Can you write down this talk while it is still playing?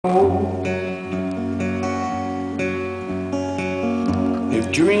If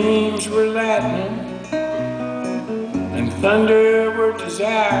dreams were lightning and thunder were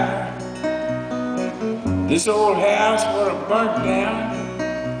desire, this old house would have burnt down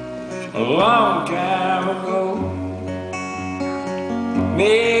a long time ago.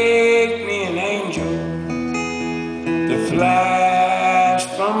 Make me an angel that flies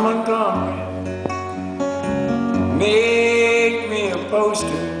from Montgomery. Make me a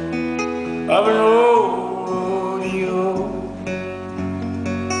poster of an rodeo.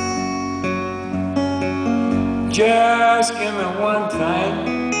 Just give me one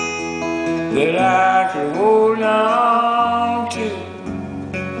thing that I can hold on to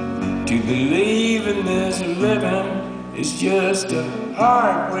believe in this living is just a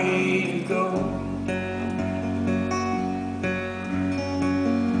hard way to go.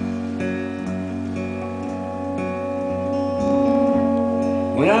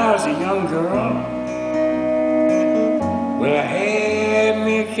 When I was a young girl, well, I had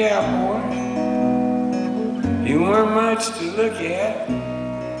me a cowboy. He weren't much to look at,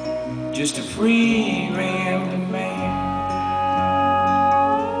 just a free rambling man.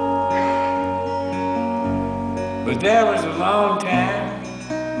 But that was a long time,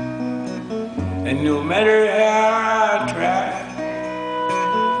 and no matter how I tried,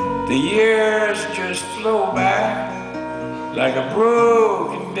 the years just flow by like a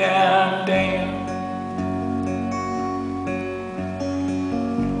broken down dam.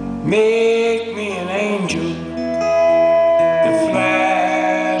 Make me an angel that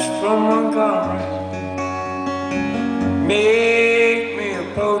flies from Montgomery. Make me a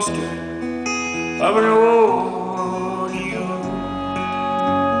poster of an rodeo.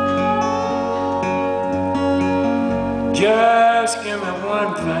 Just give me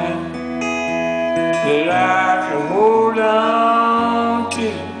one thing that I can hold on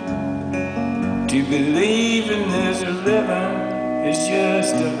to believe in this living is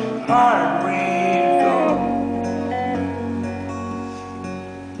just a hard way to go.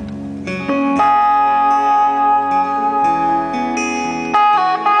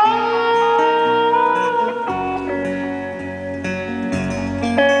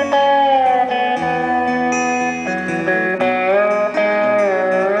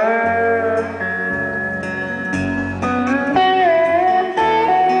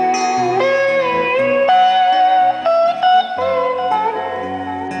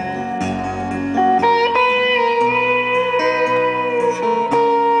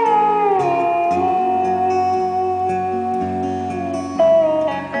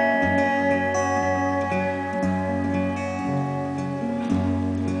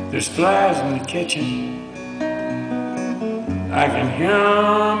 There's flies in the kitchen, I can hear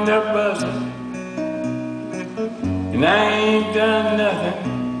them, they're buzzing, and I ain't done nothing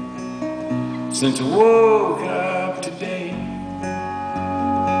since I woke up today.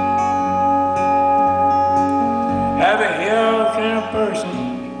 How the hell can a person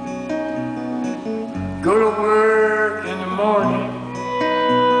go to work in the morning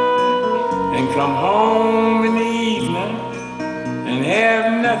and come home in the evening and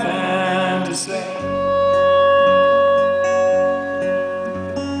have nothing to say?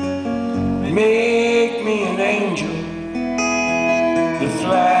 Make me an angel that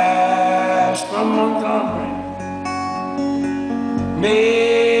flies from Montgomery.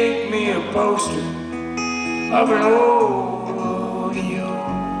 Make me a poster of an rodeo.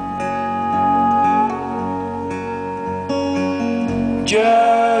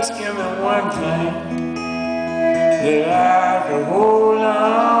 Just give me one thing that I can hold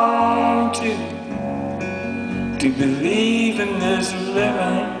on to believe in this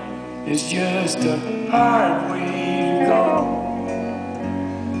living is just a hard way to go.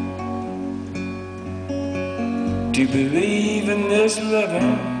 To believe in this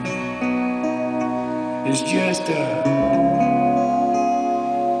living is just a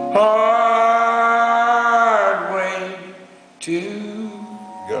hard way to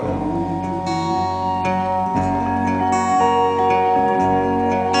go.